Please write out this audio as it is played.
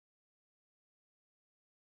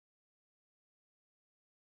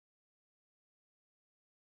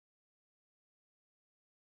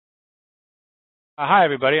Hi,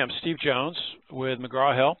 everybody. I'm Steve Jones with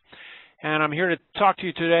McGraw-Hill, and I'm here to talk to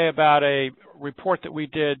you today about a report that we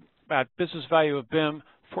did about business value of BIM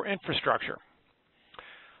for infrastructure.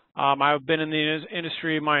 I've been in the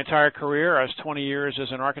industry my entire career. I was 20 years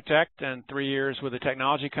as an architect and 3 years with a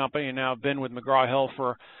technology company, and now I've been with McGraw-Hill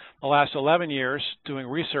for the last 11 years doing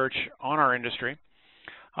research on our industry.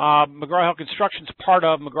 McGraw-Hill Construction is part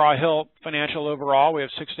of McGraw-Hill Financial overall. We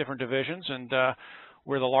have 6 different divisions, and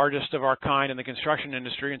we're the largest of our kind in the construction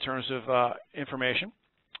industry in terms of information.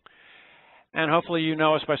 And hopefully you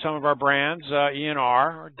know us by some of our brands,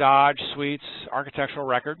 E&R, Dodge, Suites, Architectural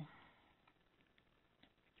Record.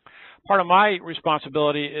 Part of my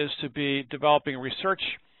responsibility is to be developing research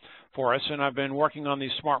for us, and I've been working on these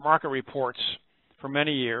smart market reports for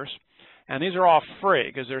many years. And these are all free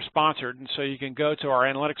because they're sponsored, and so you can go to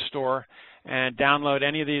our analytics store and download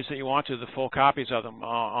any of these that you want to, the full copies of them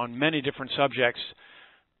on many different subjects.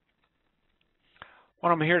 What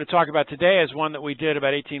I'm here to talk about today is one that we did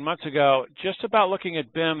about 18 months ago, just about looking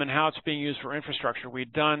at BIM and how it's being used for infrastructure.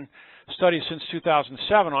 We've done studies since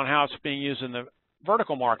 2007 on how it's being used in the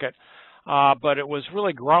vertical market, but it was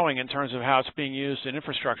really growing in terms of how it's being used in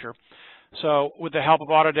infrastructure. So with the help of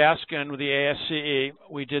Autodesk and with the ASCE,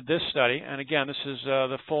 we did this study. And again, this is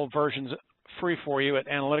the full version's free for you at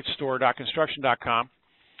analyticsstore.construction.com.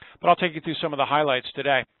 But I'll take you through some of the highlights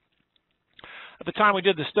today. At the time we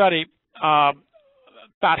did the study,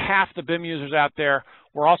 about half the BIM users out there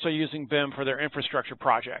were also using BIM for their infrastructure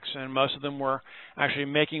projects, and most of them were actually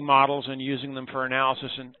making models and using them for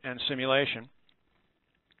analysis and simulation.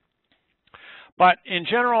 But in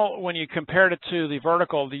general, when you compared it to the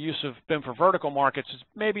vertical, the use of BIM for vertical markets is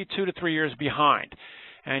maybe 2 to 3 years behind.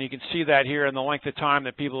 And you can see that here in the length of time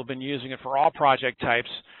that people have been using it for all project types.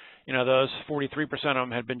 You know, those 43% of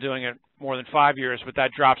them had been doing it more than 5 years, but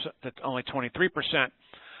that drops to only 23%.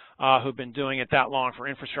 Who've been doing it that long for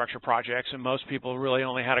infrastructure projects, and most people really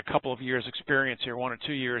only had a couple of years experience here, 1 or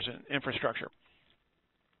 2 years in infrastructure.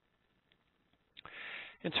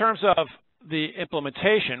 In terms of the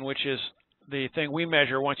implementation, which is the thing we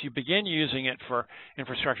measure once you begin using it for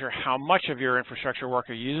infrastructure, how much of your infrastructure work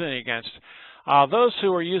are you using it against, those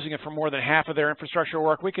who are using it for more than half of their infrastructure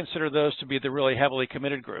work, we consider those to be the really heavily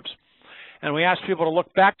committed groups. And we asked people to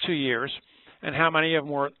look back 2 years and how many of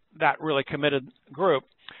them were that really committed group.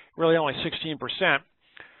 Really only 16%,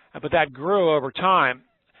 but that grew over time,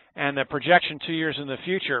 and the projection 2 years in the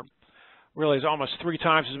future really is almost 3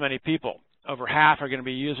 times as many people. Over half are going to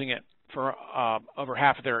be using it for over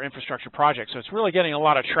half of their infrastructure projects. So it's really getting a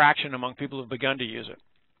lot of traction among people who have begun to use it.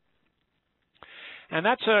 And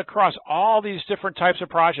that's across all these different types of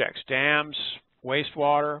projects: dams,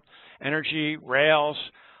 wastewater, energy, rails.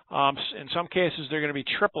 In some cases, they're going to be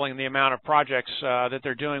tripling the amount of projects that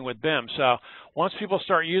they're doing with BIM. So once people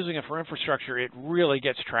start using it for infrastructure, it really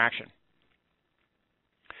gets traction.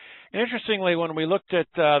 And interestingly, when we looked at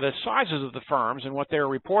the sizes of the firms and what they were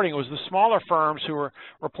reporting, it was the smaller firms who were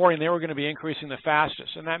reporting they were going to be increasing the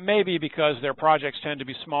fastest. And that may be because their projects tend to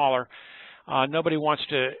be smaller. Nobody wants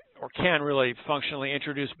to or can really functionally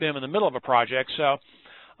introduce BIM in the middle of a project. So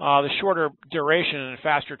the shorter duration and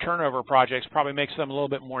faster turnover projects probably makes them a little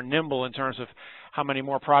bit more nimble in terms of how many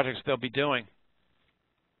more projects they'll be doing.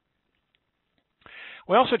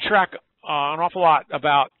 We also track an awful lot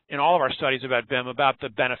about, in all of our studies about BIM, about the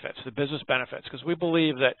benefits, the business benefits, because we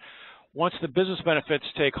believe that once the business benefits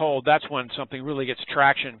take hold, that's when something really gets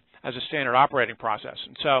traction as a standard operating process.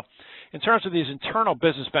 And so in terms of these internal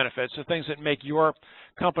business benefits, the things that make your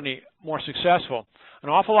company more successful, an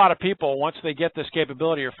awful lot of people, once they get this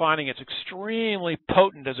capability, are finding it's extremely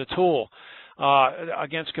potent as a tool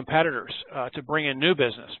against competitors to bring in new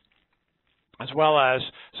business, as well as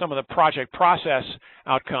some of the project process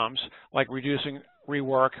outcomes, like reducing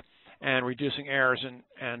rework and reducing errors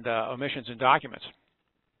and omissions in documents.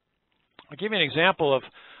 I'll give you an example of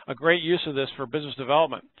a great use of this for business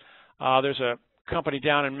development. There's a company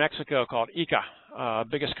down in Mexico called ICA,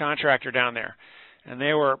 biggest contractor down there, and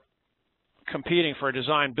they were competing for a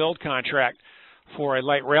design-build contract for a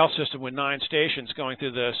light rail system with 9 stations going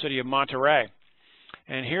through the city of Monterrey.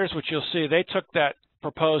 And here's what you'll see. They took that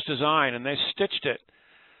proposed design and they stitched it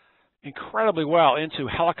incredibly well into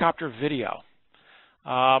helicopter video.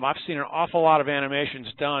 I've seen an awful lot of animations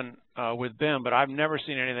done with BIM, but I've never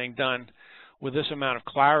seen anything done with this amount of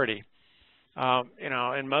clarity. You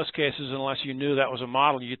know, in most cases, unless you knew that was a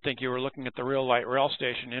model, you'd think you were looking at the real light rail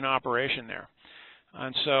station in operation there.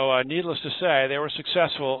 And so, needless to say, they were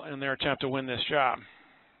successful in their attempt to win this job.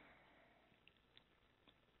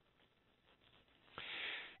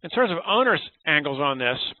 In terms of owners' angles on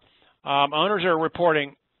this, owners are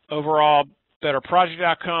reporting overall better project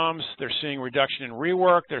outcomes. They're seeing reduction in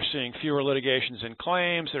rework. They're seeing fewer litigations and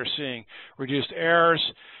claims. They're seeing reduced errors.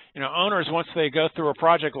 You know, owners, once they go through a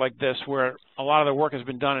project like this where a lot of the work has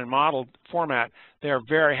been done in modeled format, they are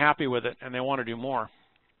very happy with it and they want to do more.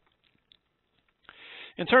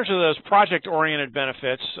 In terms of those project-oriented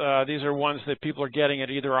benefits, these are ones that people are getting at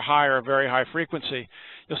either a high or a very high frequency.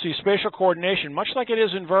 You'll see spatial coordination, much like it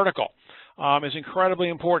is in vertical, is incredibly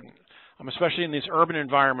important, especially in these urban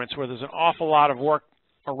environments where there's an awful lot of work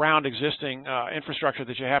around existing infrastructure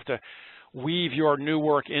that you have to weave your new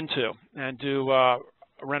work into and do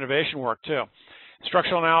renovation work too.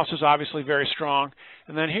 Structural analysis, obviously very strong.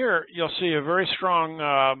 And then here, you'll see a very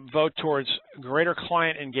strong vote towards greater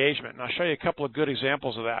client engagement. And I'll show you a couple of good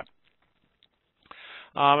examples of that.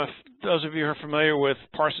 If those of you who are familiar with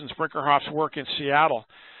Parsons Brinckerhoff's work in Seattle,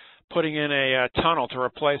 putting in a tunnel to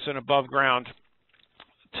replace an above-ground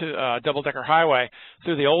double-decker highway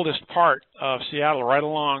through the oldest part of Seattle, right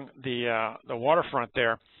along the waterfront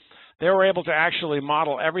there, they were able to actually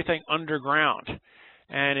model everything underground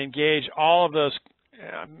and engage all of those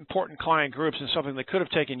important client groups in something that could have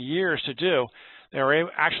taken years to do. They were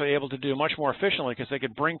actually able to do much more efficiently because they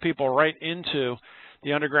could bring people right into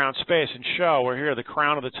the underground space and show where here the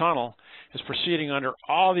crown of the tunnel is proceeding under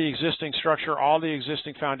all the existing structure, all the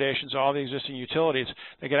existing foundations, all the existing utilities.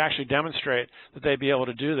 They could actually demonstrate that they'd be able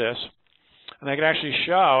to do this. And they could actually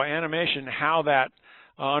show animation how that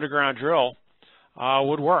underground drill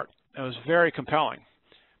would work. It was very compelling.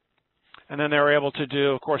 And then they were able to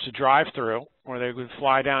do, of course, a drive-through where they would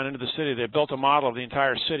fly down into the city. They built a model of the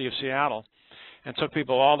entire city of Seattle and took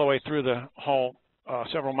people all the way through the whole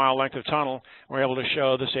several-mile length of tunnel and were able to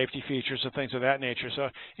show the safety features and things of that nature. So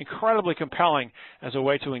incredibly compelling as a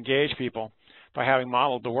way to engage people by having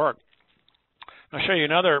modeled the work. I'll show you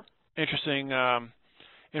another interesting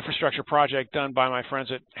infrastructure project done by my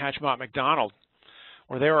friends at Hatchmont McDonald,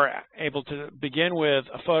 where they were able to begin with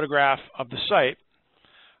a photograph of the site,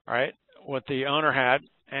 right, what the owner had,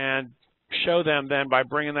 and show them then by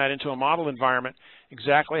bringing that into a model environment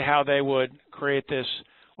exactly how they would create this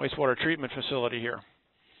wastewater treatment facility here.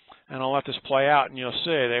 And I'll let this play out and you'll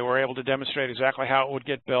see they were able to demonstrate exactly how it would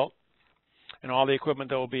get built and all the equipment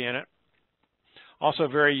that will be in it. Also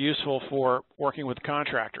very useful for working with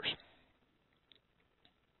contractors.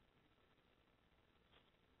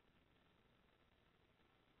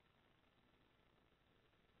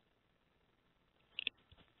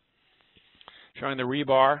 Showing the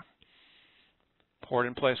rebar, poured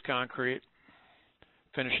in place concrete,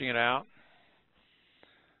 finishing it out,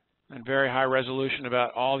 and very high resolution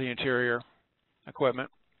about all the interior equipment.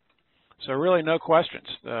 So really no questions.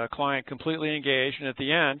 The client completely engaged, and at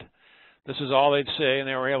the end, this is all they'd see, and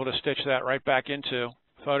they were able to stitch that right back into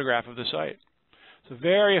a photograph of the site. It's a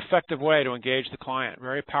very effective way to engage the client,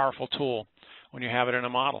 very powerful tool when you have it in a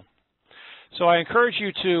model. So I encourage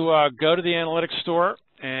you to go to the Analytics Store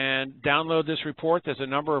and download this report. There's a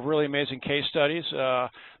number of really amazing case studies, the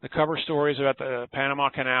cover stories about the Panama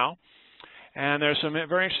Canal, and there's some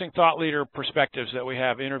very interesting thought leader perspectives that we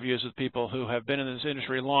have, interviews with people who have been in this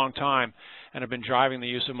industry a long time and have been driving the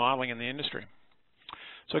use of modeling in the industry.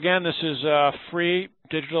 So again, this is a free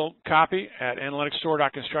digital copy at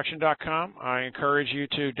analyticstore.construction.com. I encourage you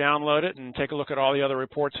to download it and take a look at all the other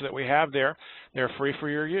reports that we have there. They're free for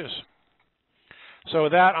your use. So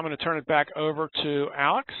with that, I'm going to turn it back over to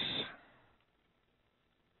Alex.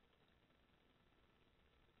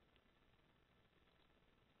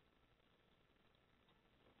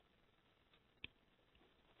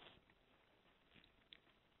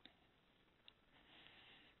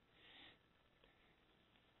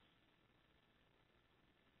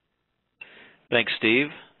 Thanks, Steve.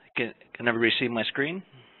 Can everybody see my screen?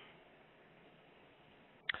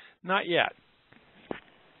 Not yet.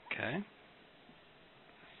 Okay.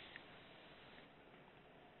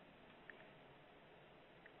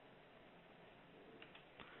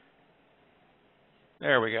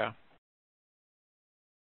 There we go.